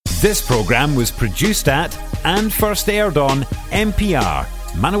This programme was produced at and first aired on MPR,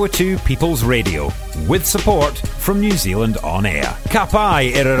 Manawatu People's Radio, with support from New Zealand On Air. Ka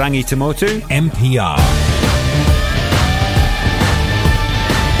pai Irarangi Te Motu, MPR.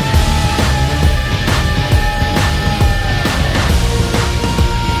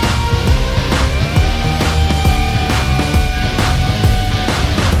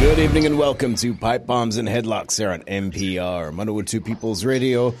 Good evening and welcome to Pipe Bombs and Headlocks here on MPR, Manawatu People's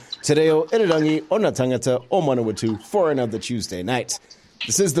Radio. Today o Irirangi o Ngā Tangata o Manawatu for another Tuesday night.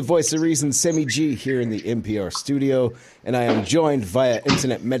 This is the voice of reason, Semi G, here in the MPR studio, and I am joined via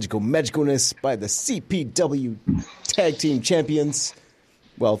internet magicalness by the CPW Tag Team Champions.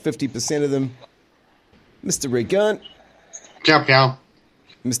 Well, 50% of them. Mr. Ray Gunn. Ciao, ciao.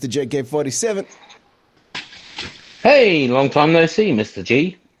 Mr. JK47. Hey, long time no see, Mr.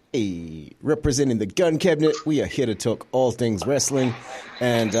 G. Hey, representing the Gun Cabinet, we are here to talk all things wrestling,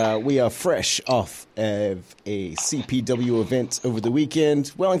 and we are fresh off of a CPW event over the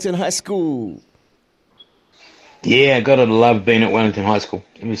weekend, Wellington High School. Yeah, gotta love being at Wellington High School.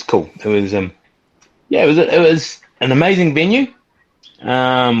 It was cool. It was, it was an amazing venue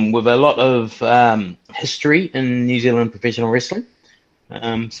with a lot of history in New Zealand professional wrestling.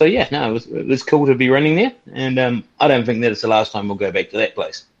 It was cool to be running there, and I don't think that it's the last time we'll go back to that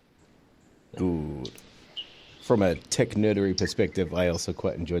place. Good. From a tech nerdery perspective, I also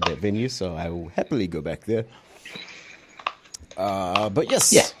quite enjoyed that venue, so I will happily go back there. But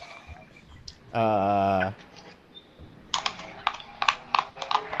yes. Yeah.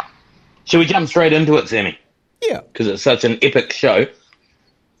 Should we jump straight into it, Sammy? Yeah. Because it's such an epic show.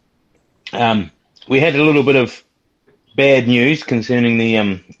 We had a little bit of bad news concerning the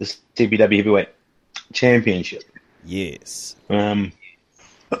CPW Heavyweight Championship. Yes.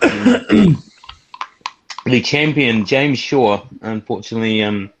 The champion, James Shaw,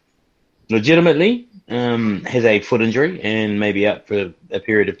 unfortunately, legitimately, has a foot injury and may be out for a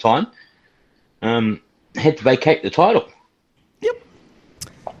period of time. Had to vacate the title. Yep.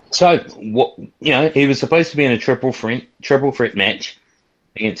 So, he was supposed to be in a triple threat match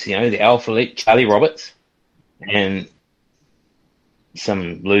against, the Alpha Elite, Charlie Roberts, and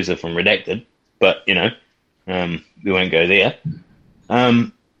some loser from Redacted, but we won't go there.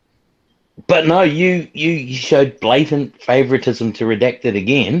 But no, you showed blatant favoritism to Redacted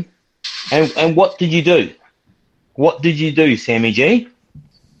again, and what did you do? What did you do, Sammy G?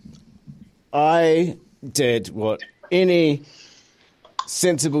 I did what any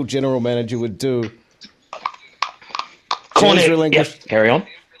sensible general manager would do. Yep, carry on.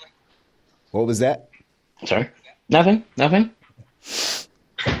 What was that? Sorry. Nothing.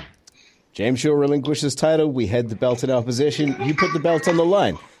 James Shaw relinquished his title. We had the belt in our possession. You put the belt on the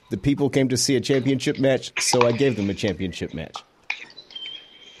line. The people came to see a championship match, so I gave them a championship match.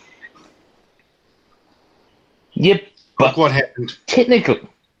 Yep. But what happened?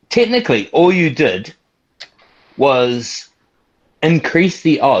 Technically, all you did was increase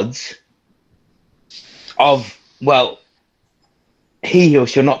the odds of, he or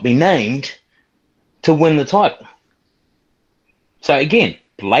shall not be named to win the title. So again,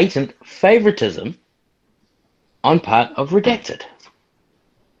 blatant favoritism on part of Redacted.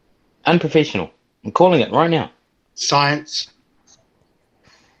 Unprofessional. I'm calling it right now. Science.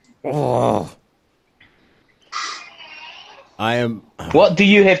 Oh. I am... What do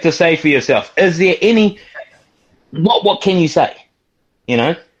you have to say for yourself? Is there any... What can you say?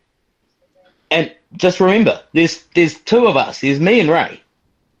 And just remember, there's two of us. There's me and Ray.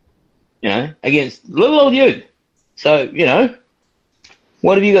 Against little old you. So,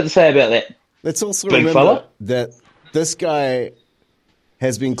 what have you got to say about that? Let's also Big remember fella? that this guy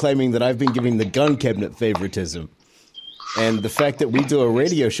has been claiming that I've been giving the Gun Cabinet favoritism. And the fact that we do a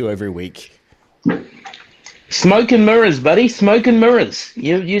radio show every week. Smoke and mirrors, buddy. Smoke and mirrors.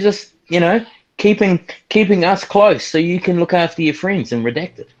 You just, keeping us close so you can look after your friends and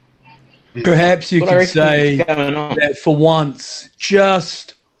Redacted. Perhaps you could say that for once,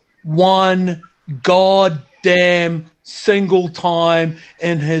 just one goddamn single time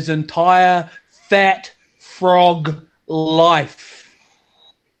in his entire fat frog life,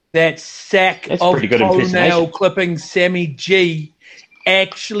 that sack of toenail clipping Sammy G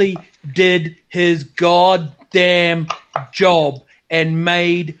actually did his goddamn job and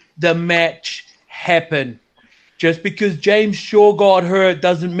made the match happen. Just because James Shaw got hurt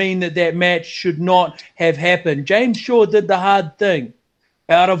doesn't mean that match should not have happened. James Shaw did the hard thing.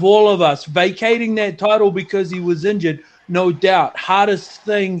 Out of all of us, vacating that title because he was injured, no doubt, hardest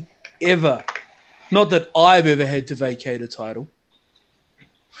thing ever. Not that I've ever had to vacate a title.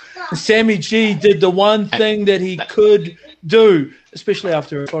 Sammy G did the one thing that he could do, especially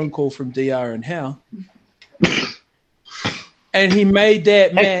after a phone call from DR and Howe. And he made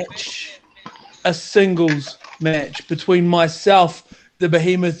that match a singles match between myself, the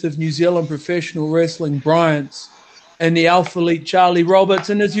behemoth of New Zealand professional wrestling, Bryant's, and the Alpha Elite, Charlie Roberts.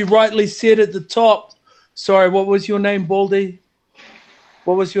 And as you rightly said at the top, sorry, what was your name, Baldy?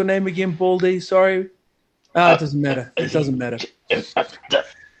 What was your name again, Baldy? Sorry. It doesn't matter. It doesn't matter.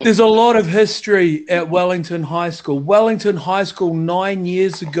 There's a lot of history at Wellington High School. Wellington High School 9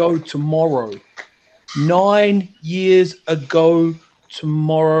 years ago tomorrow. 9 years ago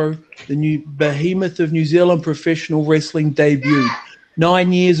tomorrow, the new behemoth of New Zealand professional wrestling debuted.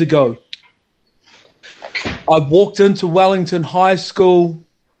 9 years ago. I walked into Wellington High School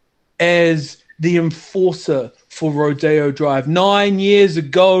as the enforcer for Rodeo Drive. 9 years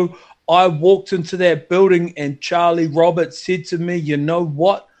ago, I walked into that building and Charlie Roberts said to me, you know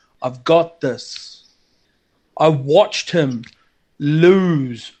what? I've got this. I watched him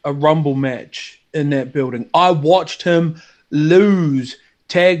lose a Rumble match in that building. I watched him lose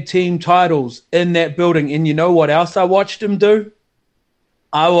tag team titles in that building. And you know what else I watched him do?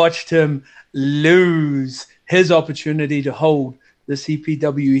 I watched him lose his opportunity to hold the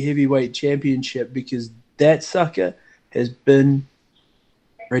CPW Heavyweight Championship because that sucker has been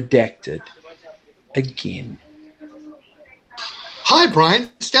redacted again. Hi, Brian.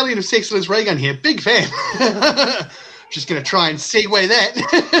 Stallion of Sexless Raygun here. Big fan. Just going to try and segue that.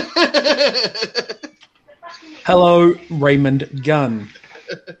 Hello, Raymond Gunn.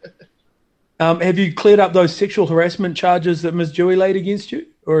 Have you cleared up those sexual harassment charges that Ms. Dewey laid against you?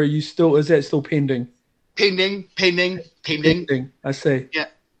 Or are you still? Is that still pending? Pending. I see.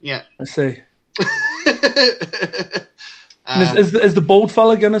 Yeah. I see. Is the bald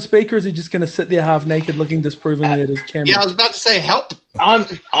fella going to speak, or is he just going to sit there half naked, looking disapprovingly at his camera? Yeah, I was about to say help.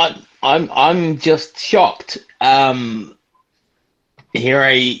 I'm just shocked. We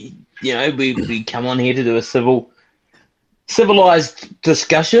come on here to do a civilized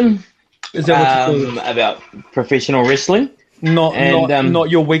discussion. Is that what you call it? About professional wrestling?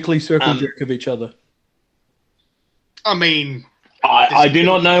 Not your weekly circle jerk of each other. I mean, I do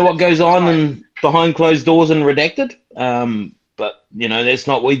not know what goes on behind closed doors and redacted. But that's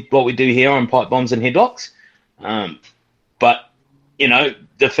not what we do here on Pipe Bombs and Headlocks. But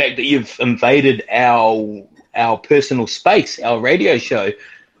the fact that you've invaded our personal space, our radio show,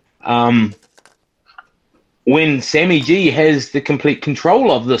 when Sammy G has the complete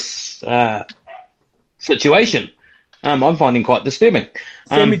control of this situation, I'm finding quite disturbing.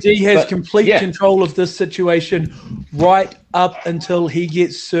 Sammy G has complete control of this situation right up until he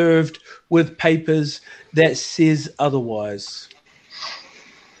gets served with papers that says otherwise.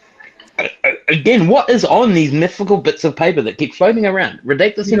 Again, what is on these mythical bits of paper that keep floating around?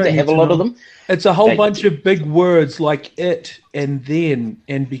 Redactors seem to have a lot of them. It's a whole bunch of big words like it and then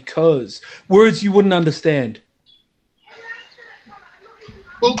and because. Words you wouldn't understand.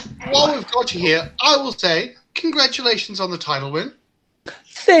 Well, while we've got you here, I will say congratulations on the title win.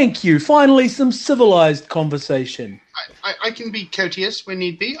 Thank you. Finally, some civilized conversation. I can be courteous when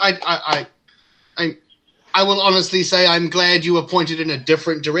need be. I will honestly say I'm glad you were pointed in a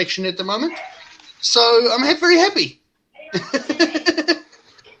different direction at the moment. So I'm very happy.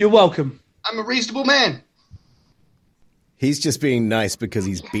 You're welcome. I'm a reasonable man. He's just being nice because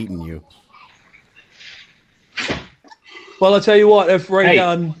he's beaten you. Well, I'll tell you what, if Ray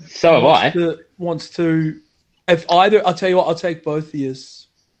Gunn wants to, if either, I'll tell you what, I'll take both of yous.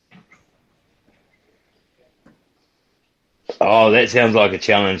 Oh, that sounds like a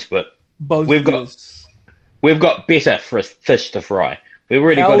challenge, but we've got better fish to fry. We've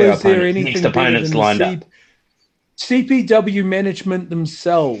already got our next opponents lined up. CPW management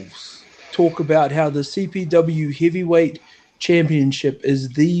themselves talk about how the CPW Heavyweight Championship is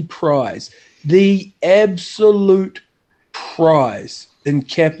the prize, the absolute prize in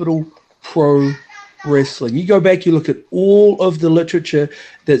Capital Pro Wrestling. You go back, you look at all of the literature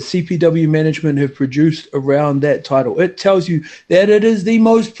that CPW management have produced around that title. It tells you that it is the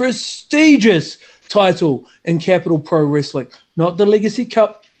most prestigious title in Capital Pro Wrestling. Not the Legacy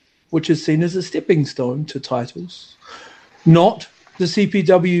Cup, which is seen as a stepping stone to titles. Not the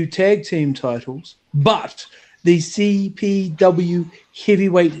CPW Tag Team titles, but the CPW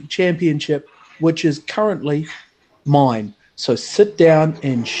Heavyweight Championship, which is currently mine. So sit down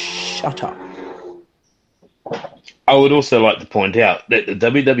and shut up. I would also like to point out that the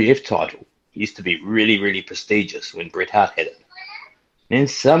WWF title used to be really, really prestigious when Bret Hart had it. And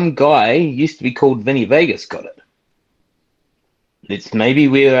some guy used to be called Vinny Vegas got it. It's maybe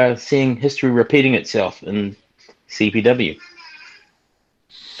we are seeing history repeating itself in CPW.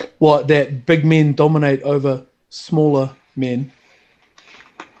 What, that big men dominate over smaller men?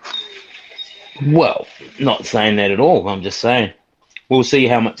 Well, not saying that at all. I'm just saying we'll see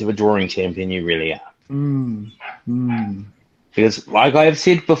how much of a drawing champion you really are. Because, like I have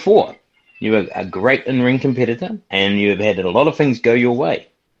said before, you are a great in-ring competitor and you have had a lot of things go your way.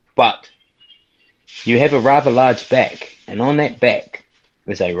 But you have a rather large back, and on that back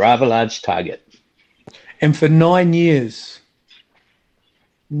is a rather large target. And for 9 years,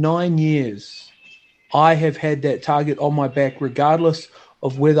 I have had that target on my back regardless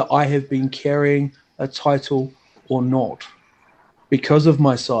of whether I have been carrying a title or not. Because of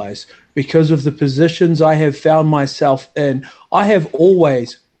my size, because of the positions I have found myself in, I have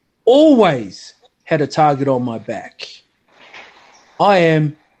always had a target on my back. I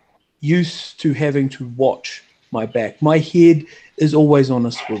am used to having to watch my back. My head is always on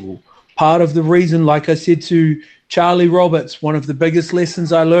a swivel. Part of the reason, like I said to Charlie Roberts, one of the biggest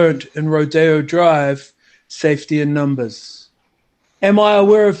lessons I learned in Rodeo Drive, safety in numbers. Am I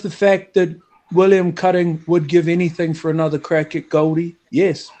aware of the fact that William Cutting would give anything for another crack at Goldie?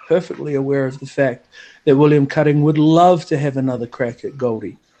 Yes, perfectly aware of the fact that William Cutting would love to have another crack at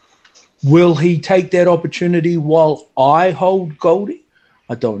Goldie. Will he take that opportunity while I hold Goldie?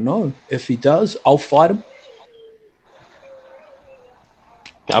 I don't know. If he does, I'll fight him.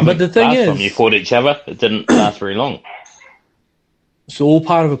 But the thing is, last time you fought each other, it didn't last very long. It's all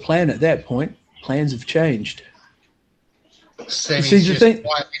part of a plan at that point. Plans have changed. Sammy's just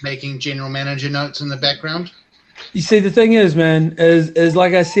quietly making general manager notes in the background. You see, the thing is, man, is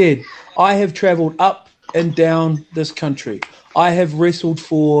like I said, I have traveled up and down this country. I have wrestled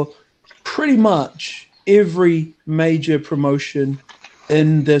for pretty much every major promotion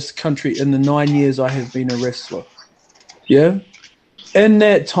in this country in the 9 years I have been a wrestler. Yeah? In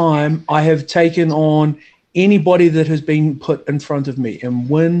that time, I have taken on anybody that has been put in front of me, and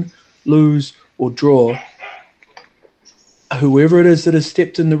win, lose, or draw, whoever it is that has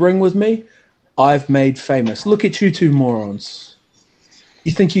stepped in the ring with me, I've made famous. Look at you two morons.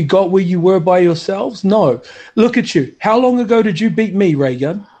 You think you got where you were by yourselves? No. Look at you. How long ago did you beat me,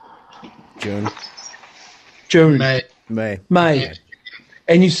 Raygun? June. May.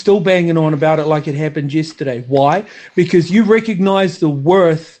 And you're still banging on about it like it happened yesterday. Why? Because you recognize the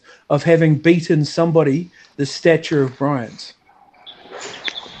worth of having beaten somebody the stature of Bryant.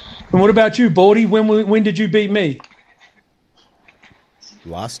 And what about you, Baldy? When did you beat me?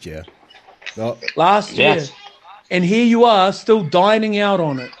 Last year. Last year. And here you are still dining out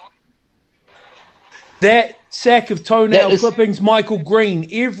on it. That sack of toenail clippings, Michael Green,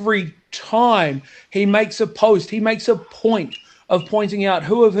 every time he makes a post, he makes a point of pointing out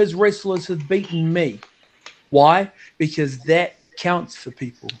who of his wrestlers has beaten me. Why? Because that counts for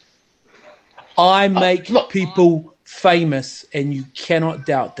people. I make people famous, and you cannot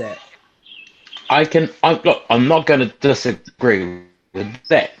doubt that. I'm not going to disagree with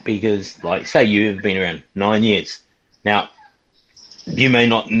that because, like, say you have been around 9 years. Now, you may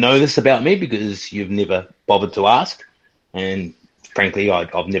not know this about me because you've never bothered to ask, and frankly,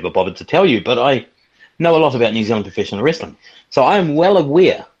 I've never bothered to tell you, but I know a lot about New Zealand professional wrestling. So I am well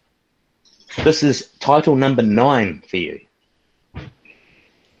aware this is title number 9 for you.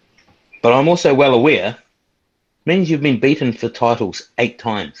 But I'm also well aware it means you've been beaten for titles 8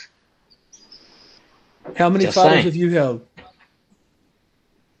 times. How many titles have you held?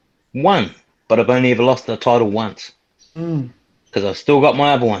 1, but I've only ever lost the title once. Because I've still got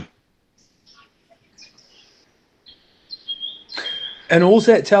my other one. And all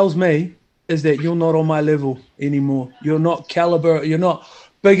that tells me is that you're not on my level anymore. You're not caliber. You're not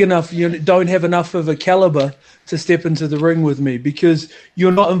big enough. You don't have enough of a caliber to step into the ring with me because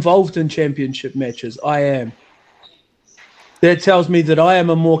you're not involved in championship matches. I am. That tells me that I am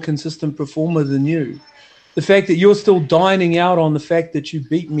a more consistent performer than you. The fact that you're still dining out on the fact that you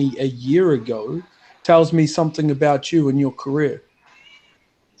beat me a year ago tells me something about you and your career.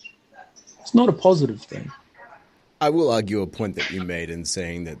 It's not a positive thing. I will argue a point that you made in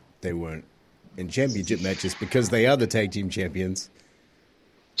saying that they weren't in championship matches because they are the tag team champions.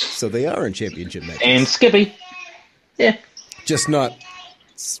 So they are in championship matches. And Skippy. Yeah. Just not,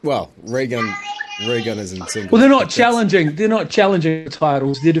 well, Raygun is in singles. Well, they're not challenging. They're not challenging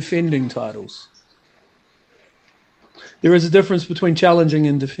titles. They're defending titles. There is a difference between challenging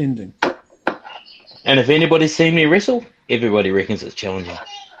and defending. And if anybody's seen me wrestle, everybody reckons it's challenging.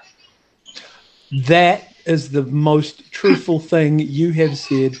 That is the most truthful thing you have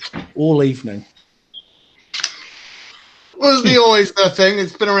said all evening. Was always the thing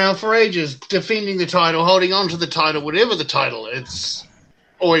that's been around for ages. Defending the title, holding on to the title, whatever the title. It's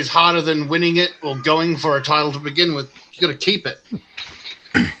always harder than winning it or going for a title to begin with. You got to keep it.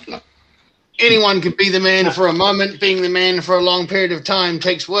 anyone can be the man for a moment. Being the man for a long period of time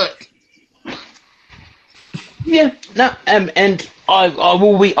takes work. Yeah, no, and I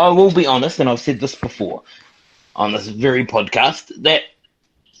will be honest, and I've said this before on this very podcast, that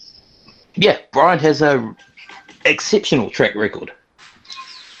Brian has a exceptional track record.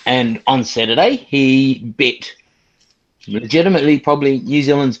 And on Saturday, he bet legitimately probably New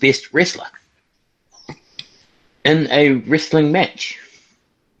Zealand's best wrestler in a wrestling match.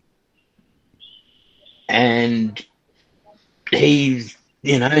 And he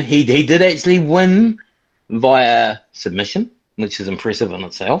did actually win via submission, which is impressive in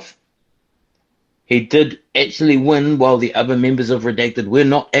itself. He did actually win while the other members of Redacted were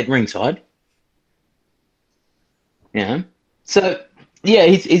not at ringside. Yeah. So, yeah,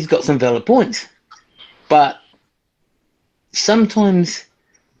 he's got some valid points. But sometimes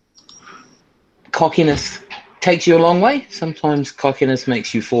cockiness takes you a long way. Sometimes cockiness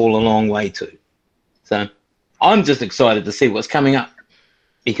makes you fall a long way too. So I'm just excited to see what's coming up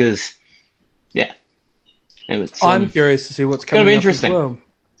because, yeah. I'm curious to see what's coming up interesting. As well.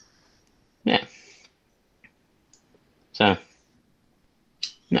 Yeah. So,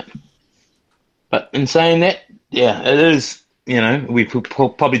 no. But in saying that, yeah, it is, we could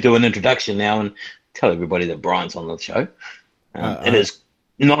probably do an introduction now and tell everybody that Brian's on the show. It is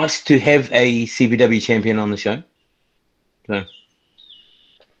nice to have a CPW champion on the show. So,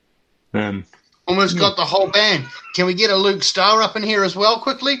 almost got the whole band. Can we get a Luke Starr up in here as well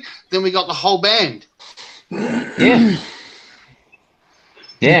quickly? Then we got the whole band. Yeah.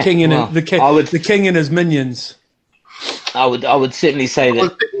 The king and his minions. I would certainly say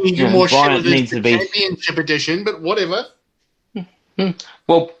that Brian needs to be championship edition, but whatever.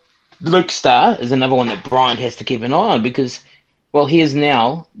 Well, Luke Starr is another one that Brian has to keep an eye on because, well, he is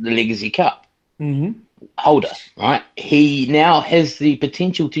now the Legacy Cup holder, right? He now has the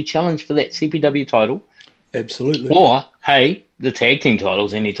potential to challenge for that CPW title. Absolutely. Or, hey, the tag team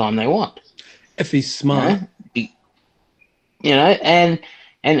titles anytime they want. If he's smart.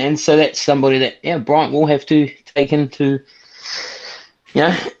 And so that's somebody that, Brian will have to take into,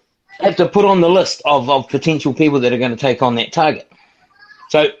 have to put on the list of potential people that are going to take on that target.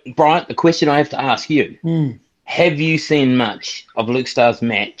 So, Brian, the question I have to ask you, have you seen much of Luke Starr's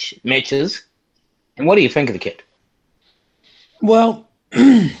matches, and what do you think of the kid? Well,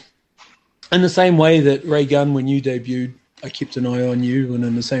 in the same way that Ray Gunn, when you debuted, I kept an eye on you, and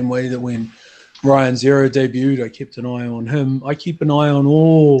in the same way that when Ryan Zero debuted, I kept an eye on him. I keep an eye on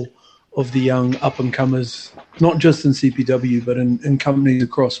all of the young up-and-comers, not just in CPW, but in companies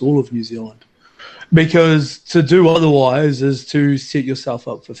across all of New Zealand. Because to do otherwise is to set yourself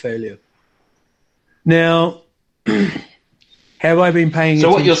up for failure. Now, have I been paying attention?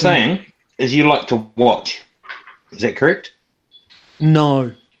 So what you're saying is you like to watch. Is that correct?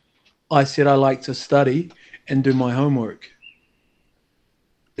 No. I said I like to study and do my homework.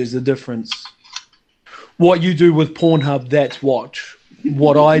 There's a difference. What you do with Pornhub, that's watch.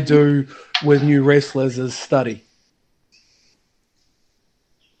 What I do with new wrestlers is study.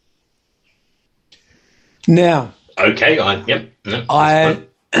 Now, okay,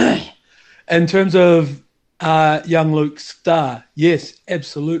 in terms of young Luke Starr, yes,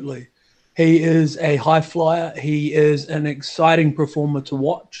 absolutely. He is a high flyer. He is an exciting performer to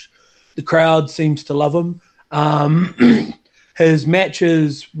watch. The crowd seems to love him. His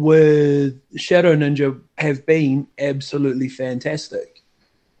matches with Shadow Ninja have been absolutely fantastic.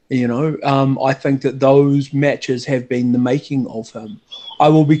 I think that those matches have been the making of him. I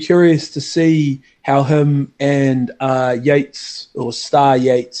will be curious to see how him and Yates, or Star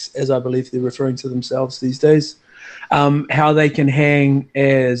Yates, as I believe they're referring to themselves these days, how they can hang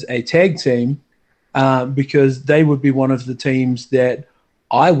as a tag team, because they would be one of the teams that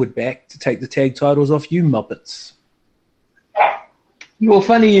I would back to take the tag titles off you Muppets. Well,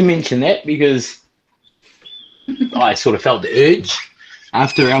 funny you mention that because I sort of felt the urge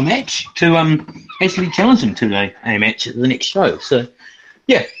after our match to actually challenge him to a match at the next show. So,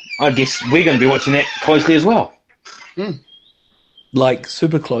 yeah, I guess we're going to be watching that closely as well. Like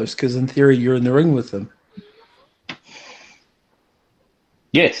super close, because in theory you're in the ring with them.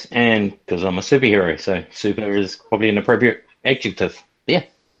 Yes, and because I'm a superhero, so super is probably an appropriate adjective. Yeah,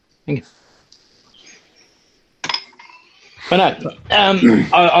 thank you. But no,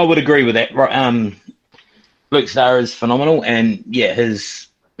 I would agree with that. Luke Starr is phenomenal, and yeah, his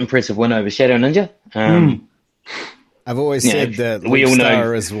impressive win over Shadow Ninja. I've always said that Luke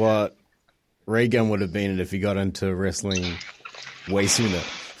Starr is what Ray Gunn would have been if he got into wrestling way sooner.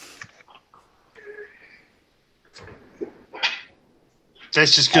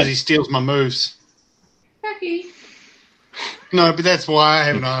 That's just because he steals my moves. No, but that's why I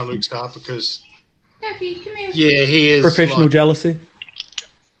have an eye on Luke Starr, because Duffy, come here. yeah, he is Professional jealousy.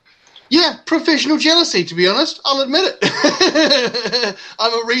 Yeah, professional jealousy, to be honest. I'll admit it.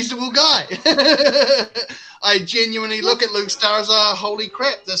 I'm a reasonable guy. I genuinely look at Luke Starr as holy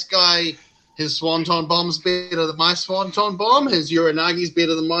crap, this guy, his Swanton bomb's better than my Swanton bomb. His Uranagi's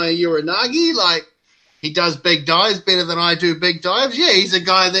better than my Uranagi. Like, he does big dives better than I do big dives. Yeah, he's a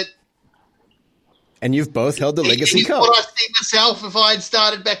guy that... And you've both held the Legacy Cup. What I see myself if I had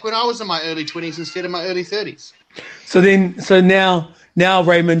started back when I was in my early 20s instead of my early 30s. So now,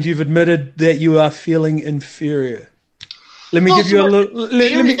 Raymond, you've admitted that you are feeling inferior. Let me give you a little.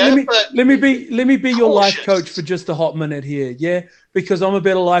 Let me be your life coach for just a hot minute here, yeah? Because I'm a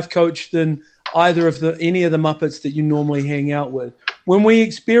better life coach than any of the Muppets that you normally hang out with. When we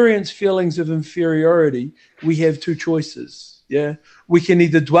experience feelings of inferiority, we have two choices, yeah? We can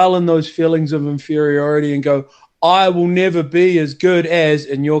either dwell in those feelings of inferiority and go, I will never be as good as,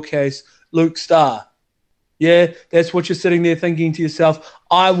 in your case, Luke Starr. Yeah, that's what you're sitting there thinking to yourself.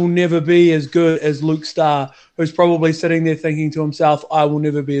 I will never be as good as Luke Starr, who's probably sitting there thinking to himself, I will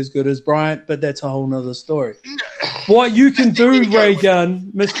never be as good as Bryant, but that's a whole nother story. What you can do, Ray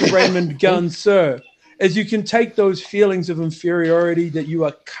Gunn, Mr. Raymond Gunn, sir, is you can take those feelings of inferiority that you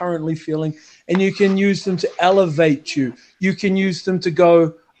are currently feeling and you can use them to elevate you. You can use them to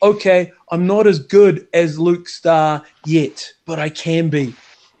go, okay, I'm not as good as Luke Starr yet, but I can be.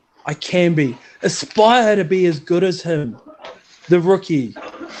 I can be. Aspire to be as good as him, the rookie,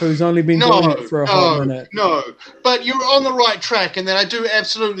 who's only been doing it for a hot minute. No, but you're on the right track, and then I do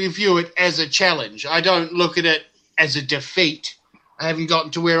absolutely view it as a challenge. I don't look at it as a defeat. I haven't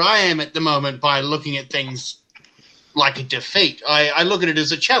gotten to where I am at the moment by looking at things like a defeat. I look at it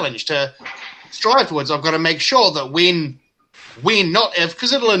as a challenge to strive towards. I've got to make sure that when not if,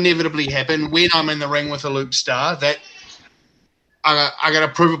 because it'll inevitably happen, when I'm in the ring with a Luke Starr, that I got to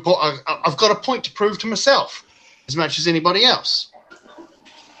prove I've got a point to prove to myself as much as anybody else.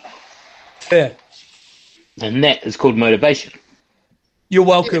 Yeah. And that is called motivation. You're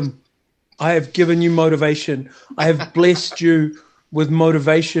welcome. I have given you motivation. I have blessed you with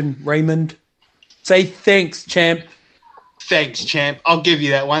motivation, Raymond. Say thanks, champ. Thanks, champ. I'll give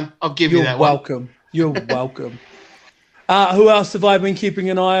you that one. You're welcome. You're welcome. Who else have I been keeping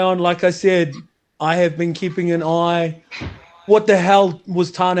an eye on? Like I said, I have been keeping an eye. What the hell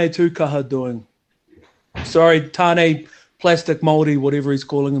was Tane Tukaha doing? Sorry, Tane Plastic Moldy, whatever he's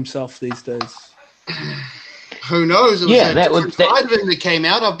calling himself these days. Who knows? It was a different side of him that came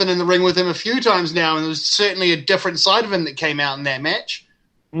out. I've been in the ring with him a few times now, and there was certainly a different side of him that came out in that match.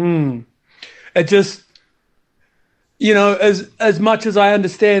 It just, as much as I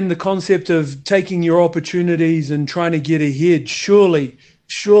understand the concept of taking your opportunities and trying to get ahead, surely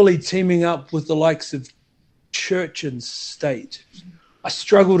teaming up with the likes of Church and State, I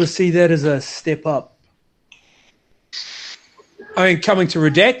struggle to see that as a step up. I mean, coming to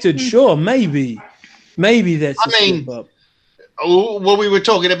Redacted, sure, maybe that's a step up. Well, we were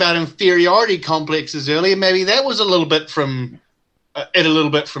talking about inferiority complexes earlier. Maybe that was a little bit from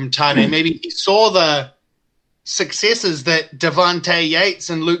Tane. Maybe he saw the successes that Devontae Yates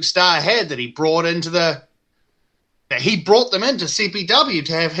and Luke Starr had, that he brought them into CPW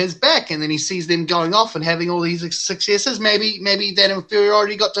to have his back, and then he sees them going off and having all these successes. Maybe that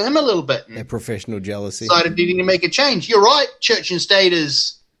inferiority got to him a little bit. That professional jealousy. Decided needing to make a change. You're right. Church and State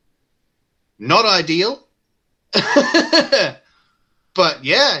is not ideal. But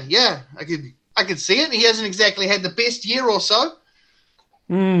yeah, I could see it. He hasn't exactly had the best year or so.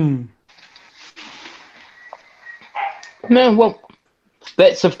 No, well,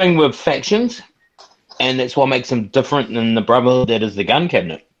 that's the thing with factions. And that's what makes them different than the brotherhood that is the Gun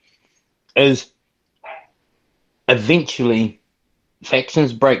Cabinet, is eventually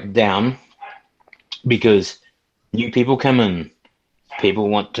factions break down because new people come in. People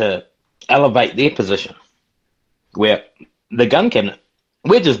want to elevate their position. Where the Gun Cabinet,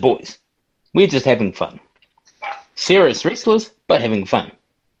 we're just boys. We're just having fun. Serious wrestlers, but having fun.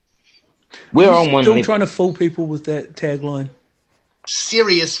 We're on one level. Still trying to fool people with that tagline.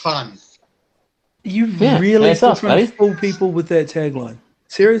 Serious fun. You really still trying to fool people with that tagline?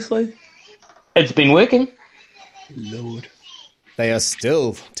 Seriously? It's been working. Lord. They are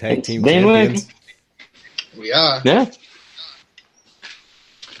still tag team champions. We are. Yeah.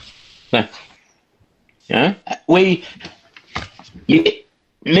 No. Yeah.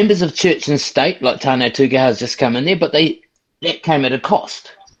 Members of Church and State, like Tane Tukaha has just come in there, but that came at a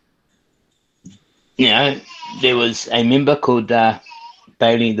cost. There was a member called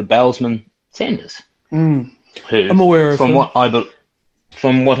Bailey the Bellsman Sanders, who I'm aware of from what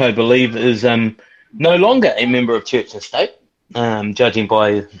I believe is no longer a member of Church and State, judging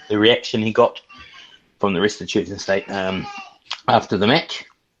by the reaction he got from the rest of Church and State after the match.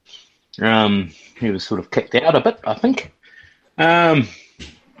 He was sort of kicked out a bit, I think.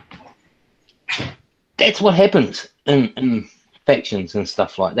 That's what happens in factions and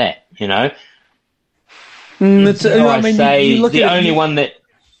stuff like that, you know. Dare I say the only one that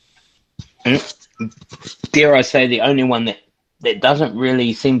doesn't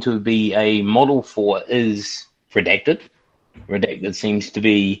really seem to be a model for is Redacted. Redacted seems to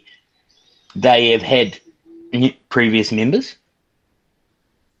be, they have had previous members,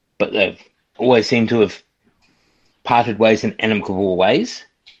 but they've always seemed to have parted ways in amicable ways.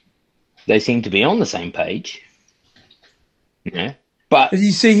 They seem to be on the same page. Yeah. But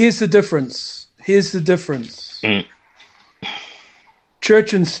you see, here's the difference.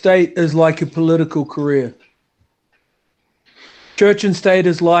 Church and state is like a political career. Church and state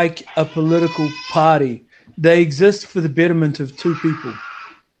is like a political party. They exist for the betterment of two people.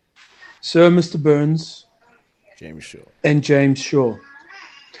 Sir Mr. Burns and James Shaw.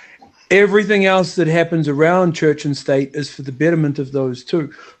 Everything else that happens around church and state is for the betterment of those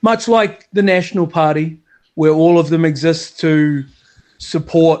two. Much like the National Party, where all of them exist to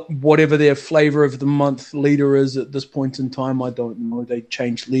support whatever their flavor of the month leader is at this point in time. I don't know. They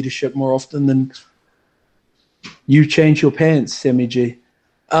change leadership more often than you change your pants, Sammy G.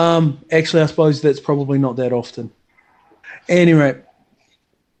 Actually, I suppose that's probably not that often. Anyway,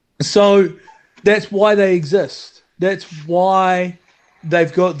 so that's why they exist. That's why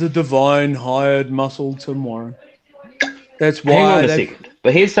they've got the divine hired muscle, Tim Warren. That's why. Hang on a second.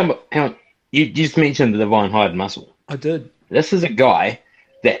 But here's some. You just mentioned the divine hired muscle. I did. This is a guy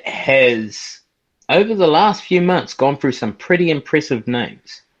that has, over the last few months, gone through some pretty impressive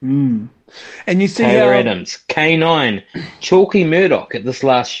names. And you see Taylor Adams, K9, Chalky Murdoch at this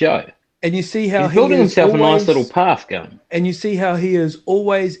last show. And you see how he's building himself a nice little path going. And you see how he is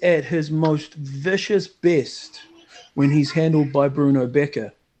always at his most vicious best when he's handled by Bruno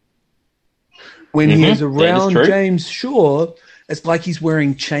Becker. When he is around James Shaw, it's like he's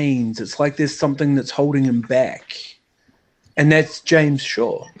wearing chains. It's like there's something that's holding him back. And that's James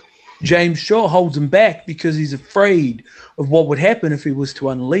Shaw. James Shaw holds him back because he's afraid of what would happen if he was to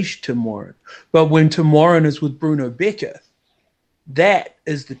unleash Tim Warren. But when Tim Warren is with Bruno Becker, that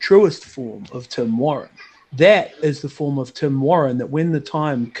is the truest form of Tim Warren. That is the form of Tim Warren that when the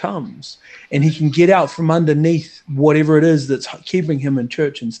time comes and he can get out from underneath whatever it is that's keeping him in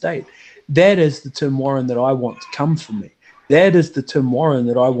church and state, that is the Tim Warren that I want to come for me. That is the Tim Warren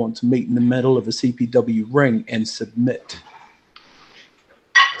that I want to meet in the middle of a CPW ring and submit.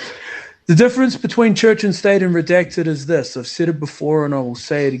 The difference between church and state and Redacted is this. I've said it before and I will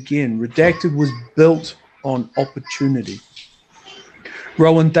say it again. Redacted was built on opportunity.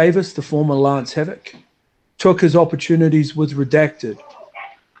 Rowan Davis, the former Lance Havoc, took his opportunities with Redacted.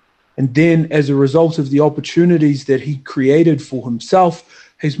 And then as a result of the opportunities that he created for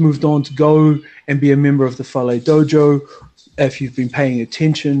himself, he's moved on to go and be a member of the Fale Dojo. If you've been paying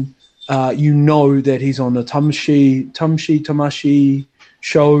attention, you know that he's on the Tamashi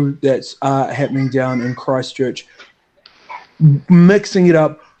show that's happening down in Christchurch, mixing it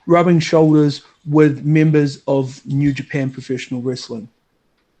up, rubbing shoulders with members of New Japan Professional Wrestling.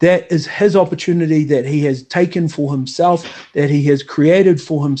 That is his opportunity that he has taken for himself, that he has created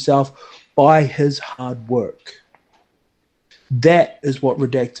for himself by his hard work. That is what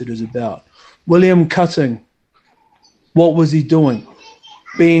Redacted is about. William Cutting, what was he doing?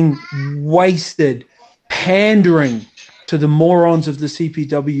 Being wasted, pandering to the morons of the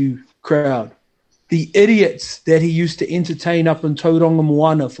CPW crowd, the idiots that he used to entertain up in Tauranga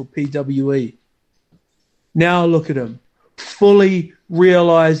Moana for PWE. Now look at him, fully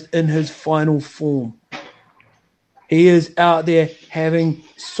realized in his final form. He is out there having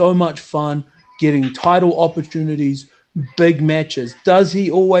so much fun, getting title opportunities, big matches. Does he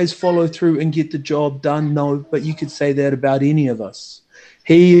always follow through and get the job done? No, but you could say that about any of us.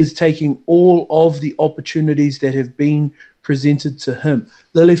 He is taking all of the opportunities that have been presented to him.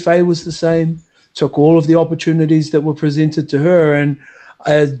 Lily Faye was the same, took all of the opportunities that were presented to her, and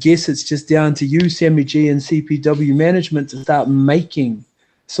I guess it's just down to you, Sammy G, and CPW management to start making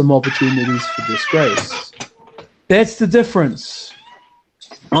some opportunities for disgrace. That's the difference.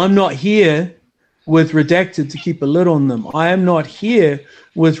 I'm not here with Redacted to keep a lid on them. I am not here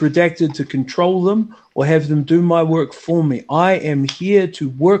with Redacted to control them or have them do my work for me. I am here to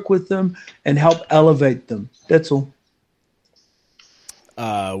work with them and help elevate them. That's all.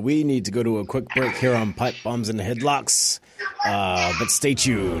 We need to go to a quick break here on Pipe Bombs and Headlocks, but stay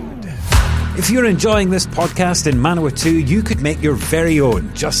tuned. If you're enjoying this podcast in Manawatu, you could make your very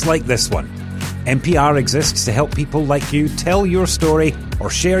own, just like this one. NPR exists to help people like you tell your story or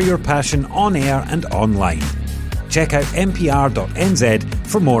share your passion on air and online. Check out npr.nz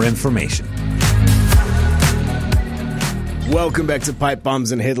for more information. Welcome back to Pipe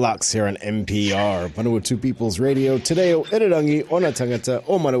Bombs and Headlocks here on NPR, Manawatu People's Radio. Today, o Irirangi Ona Tangata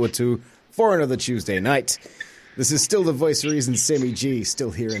o Manawatu for another Tuesday night. This is still the voice of reason, Semi G,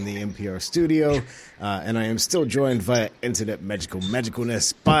 still here in the NPR studio. And I am still joined via internet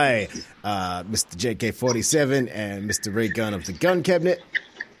magicalness by Mr. JK47 and Mr. Ray Gunn of the Gun Cabinet.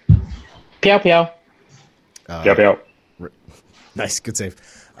 Pew, pew. Pew, pew. Nice, good save.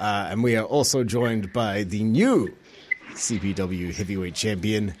 And we are also joined by the new CPW heavyweight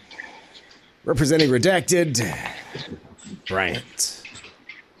champion, representing Redacted, Bryant.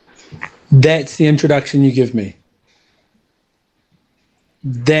 That's the introduction you give me.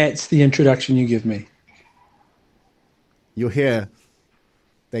 That's the introduction you give me. You're here.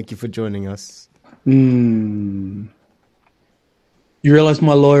 Thank you for joining us. You realize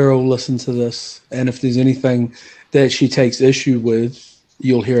my lawyer will listen to this, and if there's anything that she takes issue with,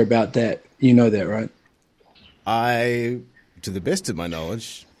 you'll hear about that. You know that, right? I, to the best of my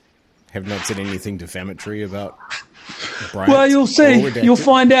knowledge, have not said anything defamatory about Bryant. Well, you'll see. You'll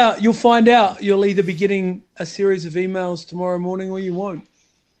find out. You'll find out. You'll either be getting a series of emails tomorrow morning or you won't.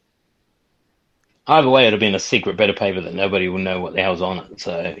 Either way, it'll be in a secret bit of paper that nobody will know what the hell's on it.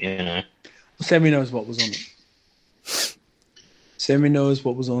 So, you know. Sammy knows what was on it. Sammy knows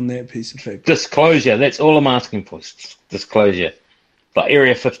what was on that piece of paper. Disclosure. That's all I'm asking for. Disclosure. Like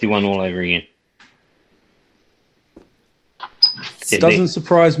Area 51 all over again. It doesn't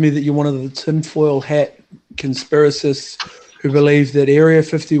surprise me that you're one of the tinfoil hat conspiracists who believe that Area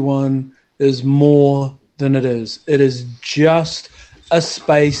 51 is more than it is. It is just a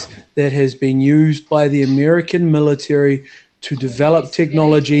space that has been used by the American military to develop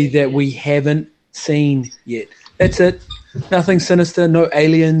technology that we haven't seen yet. That's it. Nothing sinister, no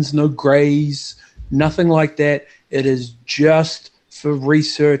aliens, no greys, nothing like that. It is just for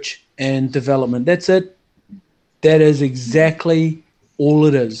research and development. That's it. That is exactly all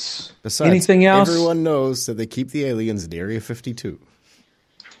it is. Besides, anything else? Everyone knows that they keep the aliens in Area 52.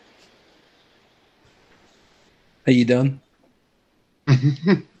 Are you done?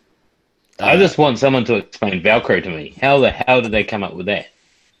 I just want someone to explain Velcro to me. How the hell did they come up with that?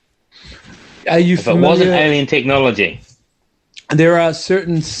 Are you if familiar? It wasn't alien technology. There are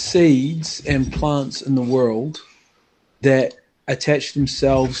certain seeds and plants in the world that attach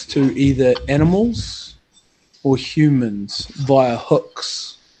themselves to either animals or humans via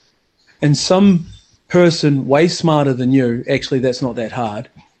hooks. And some person way smarter than you, actually that's not that hard,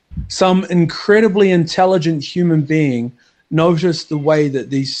 some incredibly intelligent human being noticed the way that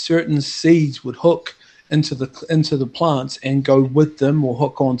these certain seeds would hook into the plants and go with them, or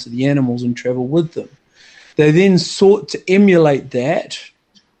hook onto the animals and travel with them. They then sought to emulate that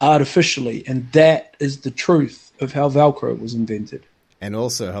artificially, and that is the truth of how Velcro was invented. And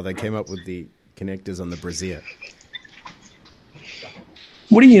also how they came up with the connectors on the brassiere.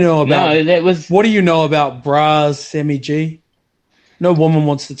 What do you know about? No, that was. What do you know about bras, Sammy G? No woman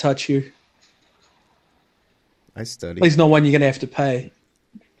wants to touch you. I study. At least not one you're going to have to pay.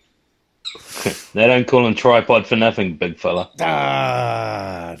 They don't call him tripod for nothing, big fella.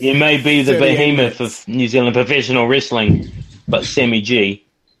 You may be the behemoth of New Zealand professional wrestling, but Sammy G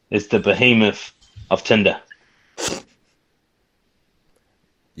is the behemoth of Tinder.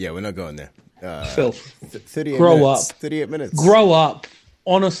 Yeah, we're not going there. Phil, 38 grow minutes, up. 38 minutes. Grow up.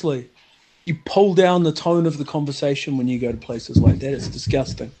 Honestly, you pull down the tone of the conversation when you go to places like that. It's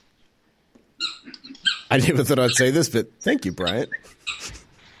disgusting. I never thought I'd say this, but thank you, Bryant.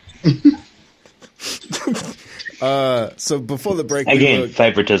 So before the break, again,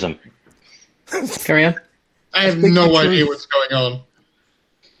 favoritism. Carry on. I have no idea what's going on.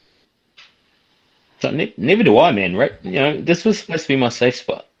 So neither do I, man. Right? You know, this was supposed to be my safe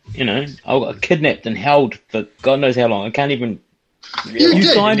spot. You know, I got kidnapped and held for God knows how long. I can't even. You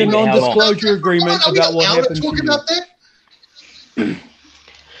signed a non-disclosure agreement about what happened to you. About that?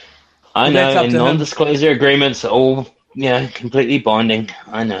 I know, and non-disclosure agreements are all, you know, completely binding.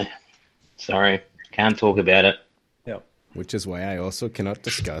 I know. Sorry, can't talk about it. Yep. Which is why I also cannot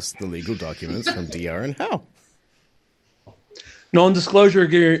discuss the legal documents from DR and How. Non-disclosure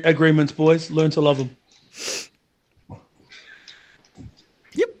agreements, boys. Learn to love them.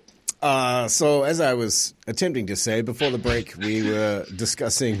 Yep. So as I was attempting to say before the break, we were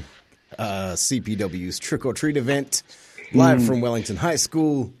discussing CPW's Trick or Treat event live from Wellington High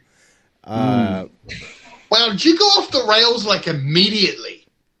School. Wow, did you go off the rails like immediately?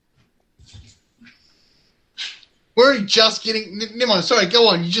 We're just getting... Never mind. Sorry, go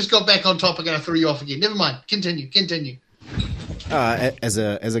on. You just got back on top. I'm going to throw you off again. Never mind. Continue. As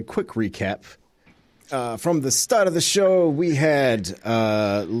a quick recap, from the start of the show, we had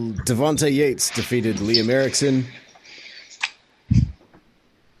Devontae Yates defeated Liam Erickson.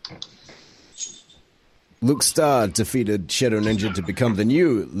 Luke Starr defeated Shadow Ninja to become the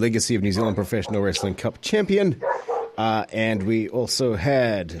new Legacy of New Zealand Professional Wrestling Cup champion. And we also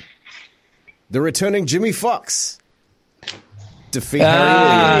had the returning Jimmy Fox defeat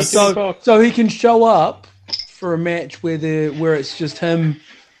Harry Williams. So he can show up for a match where it's just him,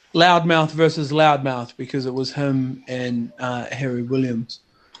 Loudmouth versus Loudmouth, because it was him and Harry Williams.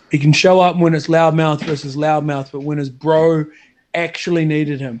 He can show up when it's Loudmouth versus Loudmouth, but when his bro actually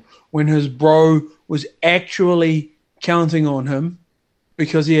needed him, when his bro was actually counting on him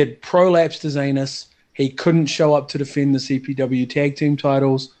because he had prolapsed his anus, he couldn't show up to defend the CPW tag team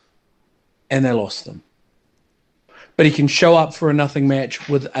titles, and they lost them. But he can show up for a nothing match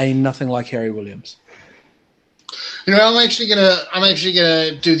with a nothing like Harry Williams. You know, I'm actually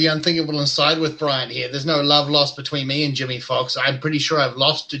gonna do the unthinkable and side with Brian here. There's no love lost between me and Jimmy Fox. I'm pretty sure I've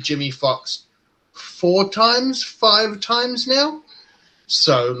lost to Jimmy Fox 5 times now.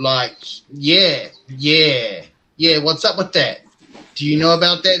 So, yeah. What's up with that? Do you know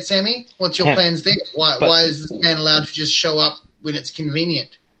about that, Sammy? What's your plans there? Why is this man allowed to just show up when it's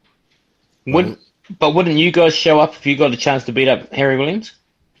convenient? Wouldn't you guys show up if you got a chance to beat up Harry Williams?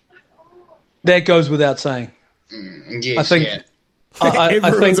 That goes without saying. Yes, I think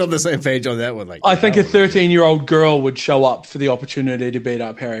Everyone's on the same page on that one. I think a 13-year-old girl would show up for the opportunity to beat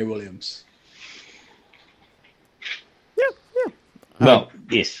up Harry Williams. Yeah. Well,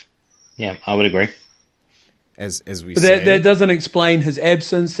 yes. Yeah, I would agree. As we but say. That doesn't explain his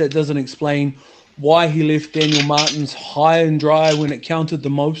absence. That doesn't explain why he left Daniel Martins high and dry when it counted the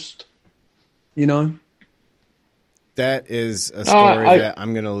most. You know? That is a story that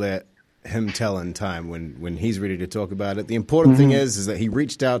I'm going to let him tell in time when he's ready to talk about it. The important thing is that he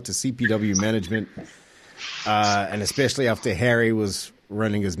reached out to CPW management, and especially after Harry was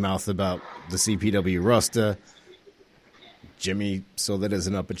running his mouth about the CPW roster, Jimmy saw that as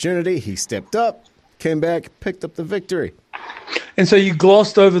an opportunity. He stepped up, came back, picked up the victory. And so you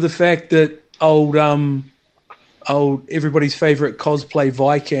glossed over the fact that old everybody's favorite cosplay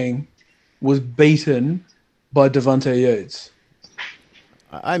Viking was beaten by Devontae Yates.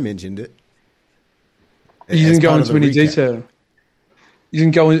 I mentioned it. You didn't go into any detail. You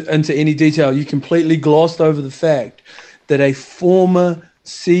didn't go into any detail. You completely glossed over the fact that a former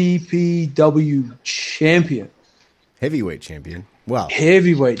CPW champion, heavyweight champion,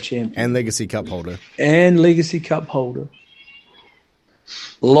 and Legacy Cup holder,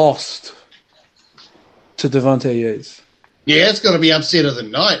 lost to Devontae Yates. Yeah, it's got to be upset of the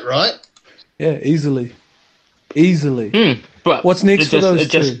night, right? Yeah, easily. But what's next for those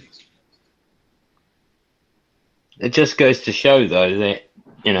two? It just goes to show, though, that,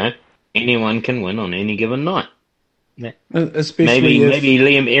 you know, anyone can win on any given night. Especially maybe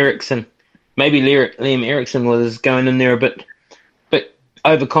Liam Erickson. Maybe Liam Erickson was going in there a bit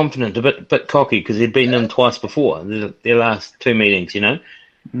overconfident, a bit cocky because he'd beaten him twice before their last 2 meetings. You know,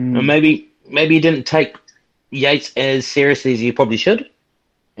 and maybe he didn't take Yates as seriously as he probably should,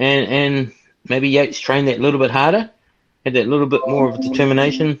 and maybe Yates trained that little bit harder, had that little bit more of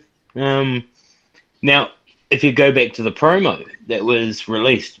determination. Now, if you go back to the promo that was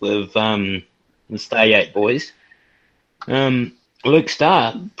released with the Stargate boys, Luke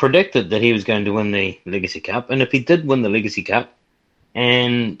Starr predicted that he was going to win the Legacy Cup, and if he did win the Legacy Cup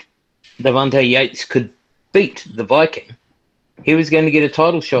and Devontae Yates could beat the Viking, he was going to get a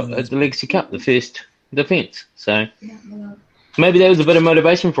title shot at the Legacy Cup, the first defense. So maybe that was a bit of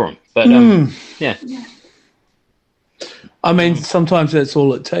motivation for him. But, yeah. I mean, sometimes that's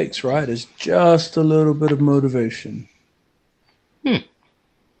all it takes, right? Is just a little bit of motivation.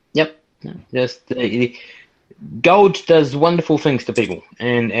 Yep. Just gold does wonderful things to people,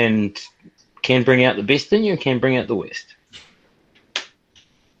 and can bring out the best in you, and can bring out the worst.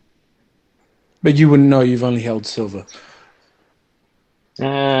 But you wouldn't know. You've only held silver.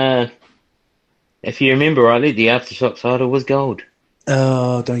 If you remember rightly, the Aftershock title was gold.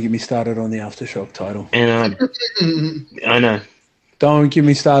 Oh, don't get me started on the Aftershock title. And I know. Don't get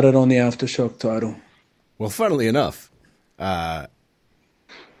me started on the Aftershock title. Well, funnily enough, that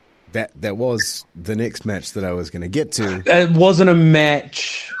was the next match that I was going to get to. It wasn't a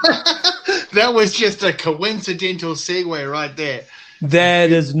match. That was just a coincidental segue right there. That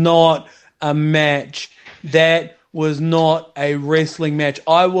is not a match. That was not a wrestling match.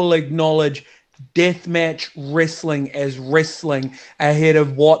 I will acknowledge deathmatch wrestling as wrestling ahead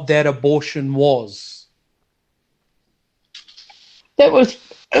of what that abortion was.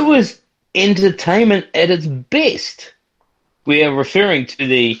 it was entertainment at its best. We are referring to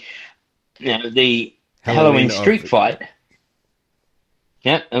the Halloween street fight.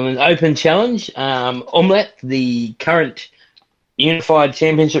 Yeah, it was an open challenge. Omlet, the current Unified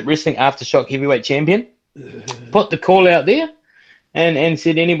Championship Wrestling Aftershock Heavyweight Champion, put the call out there and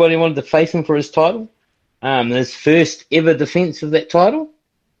said anybody wanted to face him for his title. His first ever defense of that title.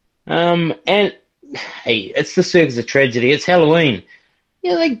 And, hey, it's the Circus of Tragedy. It's Halloween.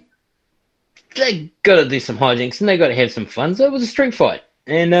 Yeah, they got to do some hijinks and they got to have some fun. So it was a street fight.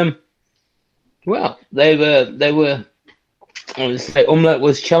 And, well, they were I would say Omelette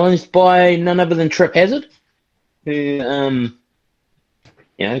was challenged by none other than Trip Hazard, who,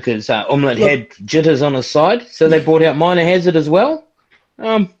 because Omelette had jitters on his side, so they brought out Minor Hazard as well.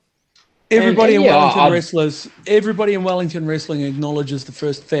 Everybody in Wellington Wrestling acknowledges the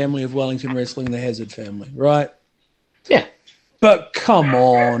first family of Wellington Wrestling, the Hazard family, right? Yeah. But come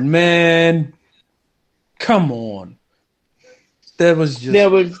on, man. Come on. There was just... There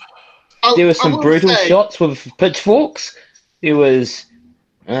were some brutal shots with pitchforks. There was...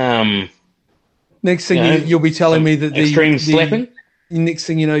 next thing you'll be telling me that extreme slapping. Next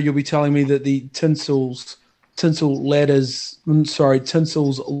thing you know, you'll be telling me that the tinsel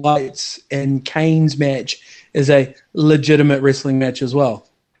lights and canes match is a legitimate wrestling match as well.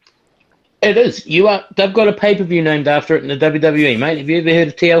 It is. They've got a pay-per-view named after it in the WWE, mate. Have you ever heard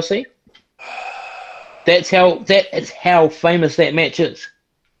of TLC? That is how famous that match is,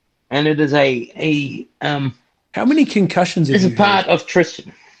 and it is how many concussions have you had? It's a part of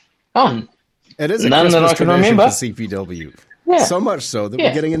Tristan. Oh, it is a none Christmas that I can tradition remember. for CPW. Yeah. So much so that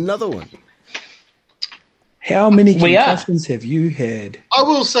we're getting another one. How many concussions have you had? I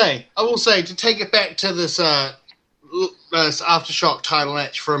will say, to take it back to this Aftershock title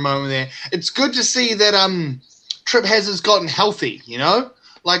match for a moment there, it's good to see that Trip Hazard's gotten healthy, you know?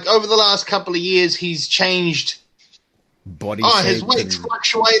 Like, over the last couple of years, he's changed... his weight's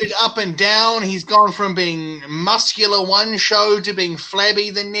fluctuated up and down. He's gone from being muscular one show to being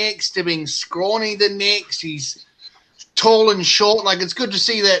flabby the next, to being scrawny the next. He's tall and short. Like, it's good to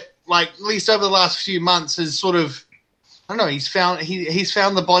see that, like, at least over the last few months, has sort of, I don't know, he's found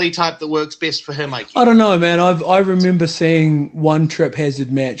the body type that works best for him, I guess. I don't know, man. I remember seeing one Trip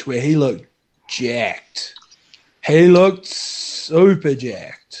Hazard match where he looked jacked. He looked super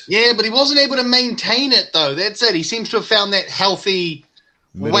jacked. Yeah, but he wasn't able to maintain it, though. That's it. He seems to have found that healthy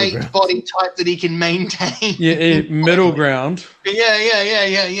body type that he can maintain. Yeah, middle ground.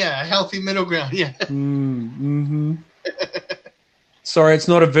 Yeah. Healthy middle ground, yeah. Mm-hmm. Sorry, it's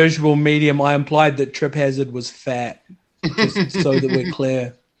not a visual medium. I implied that Trip Hazard was fat, just so that we're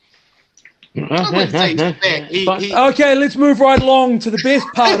clear. I wouldn't say he's fat. Okay, let's move right along to the best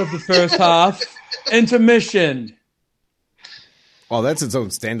part of the first half, intermission. Oh, that's its own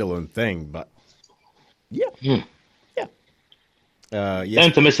standalone thing, but yeah. Yes.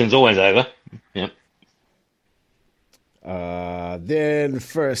 Intermission's always over. Yeah. Then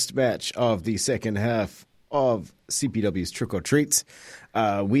first match of the second half of CPW's Trick or Treats,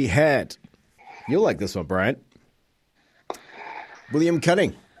 we had, you'll like this one, Brian, William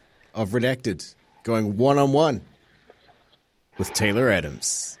Cutting of Redacted going one-on-one with Taylor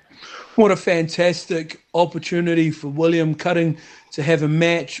Adams. What a fantastic opportunity for William Cutting to have a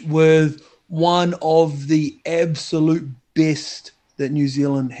match with one of the absolute best that New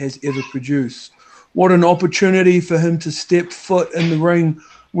Zealand has ever produced. What an opportunity for him to step foot in the ring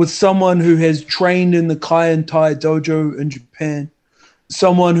with someone who has trained in the Kaientai dojo in Japan,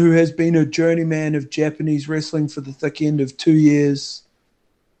 someone who has been a journeyman of Japanese wrestling for the thick end of 2 years,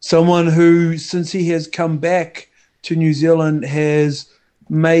 someone who, since he has come back to New Zealand, has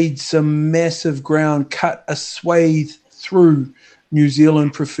made some massive ground, cut a swathe through New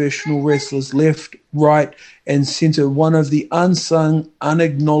Zealand professional wrestlers left, right, and centre. One of the unsung,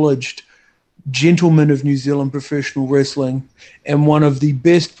 unacknowledged gentlemen of New Zealand professional wrestling, and one of the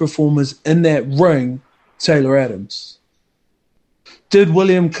best performers in that ring, Taylor Adams. Did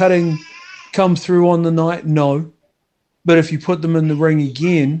William Cutting come through on the night? No. But if you put them in the ring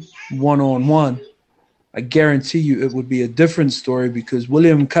again, one-on-one, I guarantee you it would be a different story, because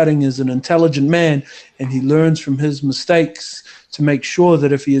William Cutting is an intelligent man and he learns from his mistakes to make sure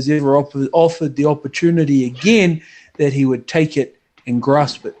that if he is ever offered the opportunity again, that he would take it and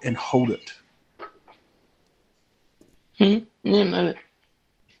grasp it and hold it. Then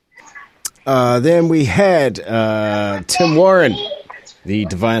we had Tim Warren, the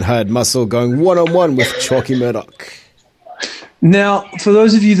Divine Hired Muscle, going one-on-one with Chalky Murdoch. Now, for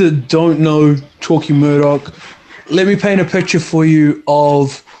those of you that don't know Chalky Murdoch, let me paint a picture for you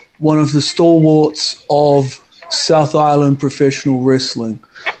of one of the stalwarts of South Island Professional Wrestling.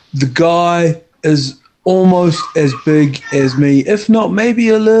 The guy is almost as big as me, if not maybe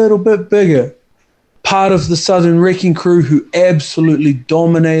a little bit bigger. Part of the Southern Wrecking Crew who absolutely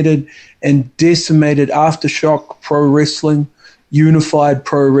dominated and decimated Aftershock Pro Wrestling, Unified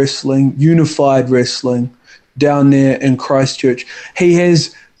Pro Wrestling, Unified Wrestling down there in Christchurch. He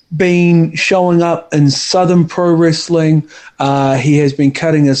has been showing up in Southern Pro Wrestling. He has been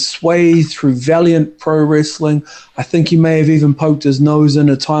cutting a swathe through Valiant Pro Wrestling. I think he may have even poked his nose in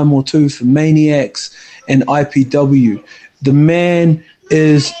a time or two for Maniacs and IPW. The man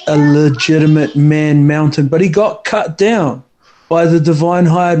is a legitimate man mountain, but he got cut down by the divine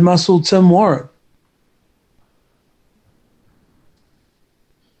hired muscle Tim Warren.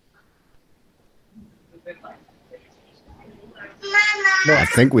 I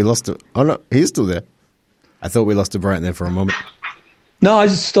think we lost it. Oh, no, he's still there. I thought we lost Bryant there for a moment. No, I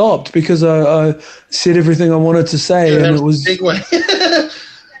just stopped because I said everything I wanted to say. Yeah, and it was the segue.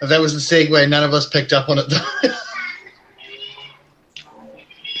 That was the segue. None of us picked up on it, though.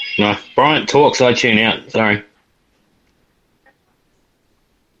 No, Bryant talks, I tune out. Sorry.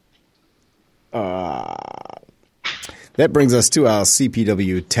 That brings us to our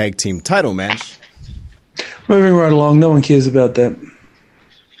CPW Tag Team title match. Moving right along. No one cares about that.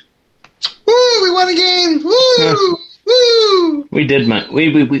 Woo! We won again! Woo! Woo! We did, mate.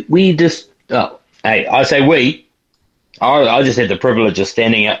 We just... Oh, hey, I say we. I just had the privilege of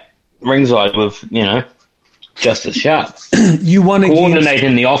standing at ringside with, Justice Sharp. You won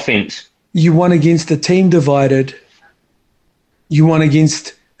coordinating the offense. You won against a team divided. You won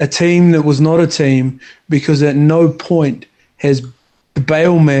against a team that was not a team because at no point has the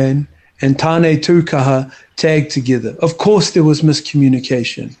Bailman and Tane Tukaha tagged together. Of course there was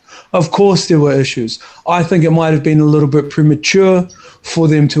miscommunication. Of course there were issues. I think it might have been a little bit premature for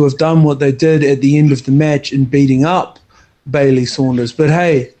them to have done what they did at the end of the match in beating up Bailey Saunders. But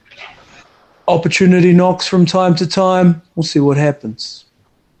hey, opportunity knocks from time to time. We'll see what happens.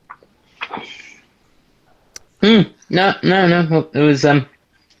 No. It was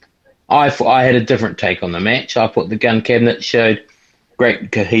I had a different take on the match. I thought the gun cabinet showed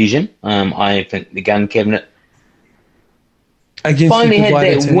great cohesion. I think the gun cabinet finally had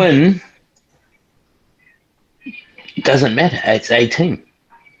that win. It doesn't matter. It's a team.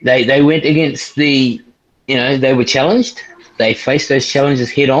 They went against they were challenged. They faced those challenges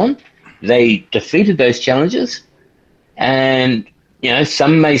head on. They defeated those challenges. And,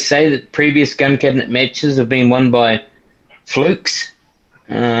 some may say that previous gun cabinet matches have been won by flukes,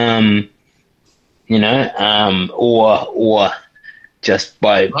 or just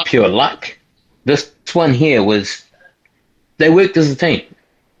by pure luck. This one here they worked as a team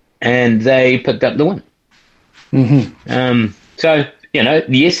and they picked up the win. Mm-hmm. So,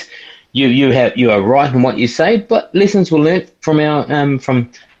 yes, you are right in what you say, but lessons were learnt from our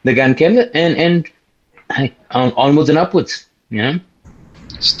from the gun cabinet and hey, onwards and upwards,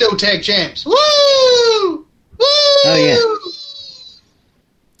 Still tag champs. Woo! Woo! Oh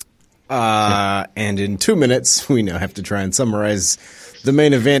yeah. And in 2 minutes, we now have to try and summarize the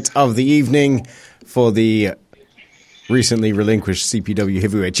main event of the evening for the recently relinquished CPW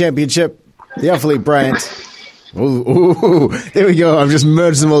Heavyweight Championship. The Athlete Bryant. Ooh, there we go. I've just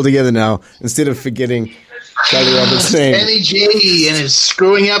merged them all together now instead of forgetting Charlie Roberts' name. Kenny G and is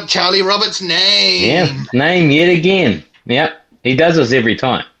screwing up Charlie Roberts' name. Yeah, name yet again. Yep, he does this every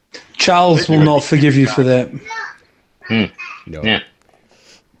time. Charles will not forgive you for that. No. Yeah.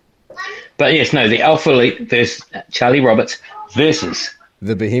 But yes, no, the Alpha Elite versus Charlie Roberts versus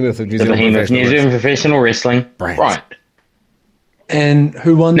the Behemoth of New Zealand Professional Wrestling. Right. And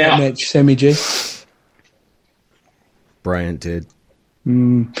who won that match, Sammy G? Bryant did.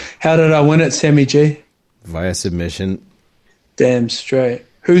 How did I win it, Sammy G? Via submission. Damn straight.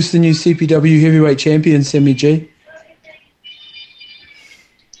 Who's the new CPW Heavyweight Champion, Sammy G?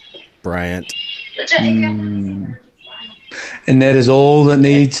 Bryant. And that is all that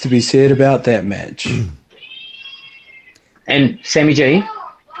needs to be said about that match. And Sammy G,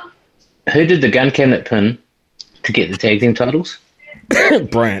 who did the gun cabinet pin to get the tag team titles?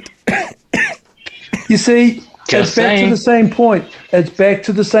 Bryant. You see, it's back to the same point. It's back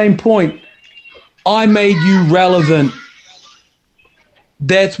to the same point. I made you relevant.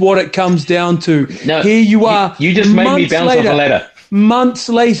 That's what it comes down to. No, here you are. You just made me bounce off a ladder. Months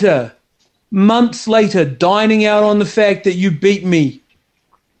later, dining out on the fact that you beat me.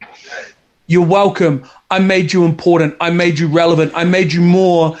 You're welcome. I made you important. I made you relevant. I made you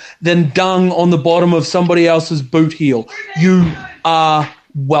more than dung on the bottom of somebody else's boot heel. You are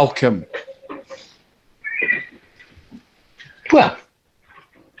welcome. Well,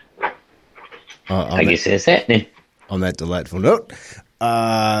 I guess that's that then. On that delightful note,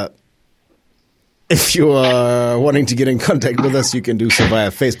 if you are wanting to get in contact with us, you can do so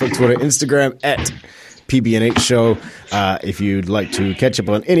via Facebook, Twitter, Instagram at PBNH Show. If you'd like to catch up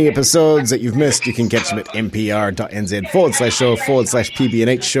on any episodes that you've missed, you can catch them at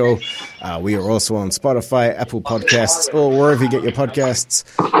npr.nz/show/PBNH Show. We are also on Spotify, Apple Podcasts, or wherever you get your podcasts.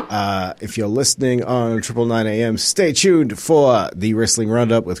 If you're listening on 999 AM, stay tuned for the Wrestling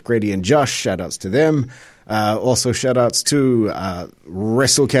Roundup with Grady and Josh. Shout-outs to them. Also, shout-outs to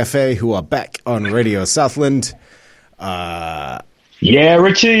Wrestle Cafe, who are back on Radio Southland. Yeah,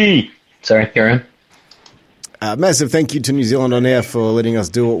 Richie! Sorry, carry on. Massive thank you to New Zealand On Air for letting us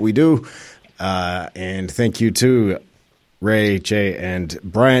do what we do. And thank you to Ray, Jay, and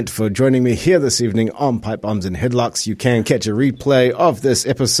Bryant for joining me here this evening on Pipe Bombs and Headlocks. You can catch a replay of this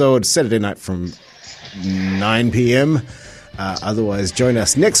episode Saturday night from 9 p.m. Otherwise, join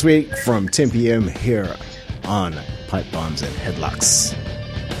us next week from 10 p.m. here on Pipe Bombs and Headlocks.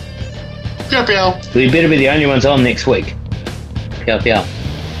 Pew, pew. We better be the only ones on next week. Pew, pew.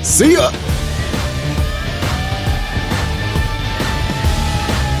 See ya!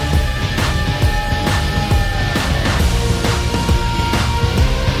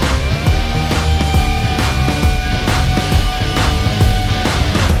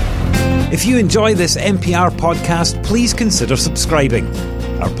 If you enjoy this NPR podcast, please consider subscribing.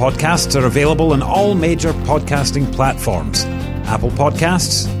 Our podcasts are available on all major podcasting platforms: Apple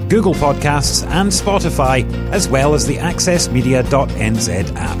Podcasts, Google Podcasts, and Spotify, as well as the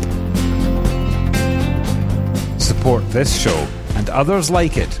AccessMedia.nz app. Support this show and others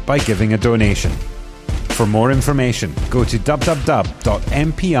like it by giving a donation. For more information, go to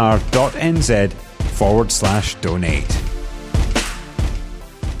www.npr.nz/donate.